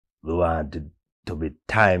we want it to be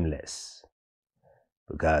timeless,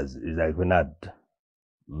 because it's like we're not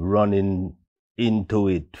running into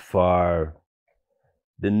it for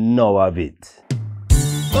the know of it.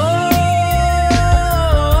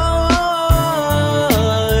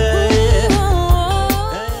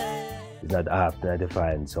 It's not often to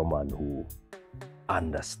find someone who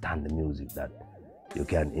understands the music that you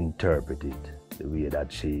can interpret it the way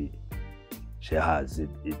that she has it.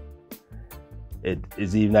 It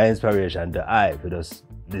is even an inspiration to I for just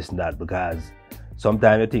listen to that, because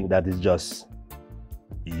sometimes you think that it's just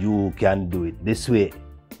you can do it this way,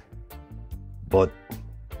 but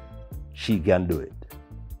she can do it.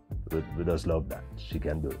 We just love that. She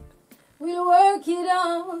can do it. We'll work it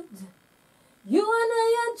out. You and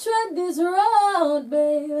I tread this road,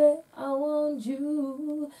 baby. I want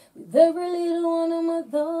you with every little one of my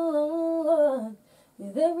thought,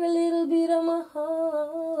 with every little beat of my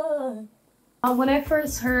heart. When I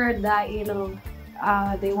first heard that, you know,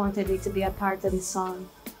 they wanted it to be a part of the song,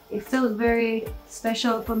 it felt very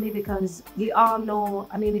special for me, because we all know,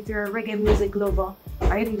 I mean, if you're a reggae music lover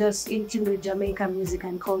or even just in tune with Jamaican music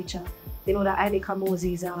and culture, you know that iNi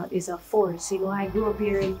Kamoze is a force. You know, I grew up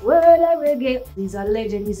hearing world of reggae. He's a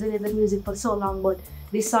legend, he's been in the music for so long, but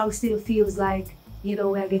this song still feels like, you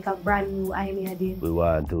know, we're getting a brand new iNi again. We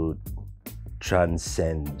want to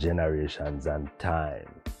transcend generations and time.